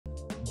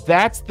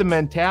That's the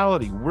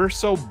mentality. We're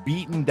so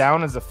beaten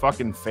down as a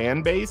fucking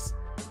fan base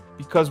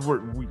because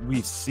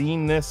we've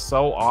seen this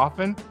so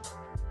often.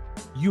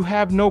 You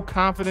have no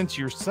confidence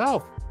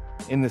yourself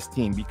in this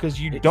team because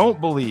you don't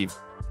believe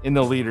in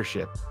the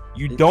leadership.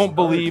 You don't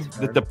believe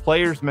that the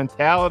players'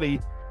 mentality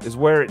is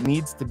where it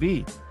needs to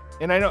be.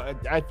 And I know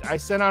I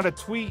sent out a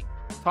tweet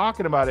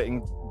talking about it,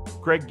 and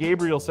Greg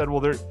Gabriel said,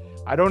 well,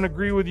 I don't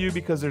agree with you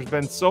because there's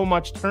been so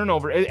much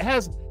turnover. It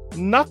has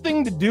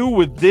nothing to do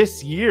with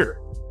this year.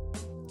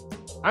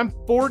 I'm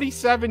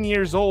 47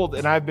 years old,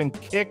 and I've been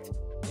kicked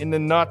in the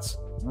nuts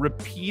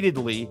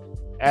repeatedly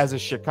as a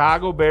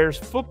Chicago Bears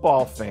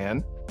football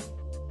fan.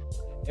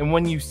 And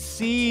when you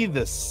see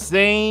the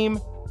same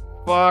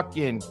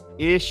fucking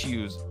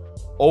issues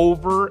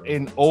over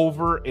and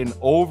over and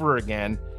over again,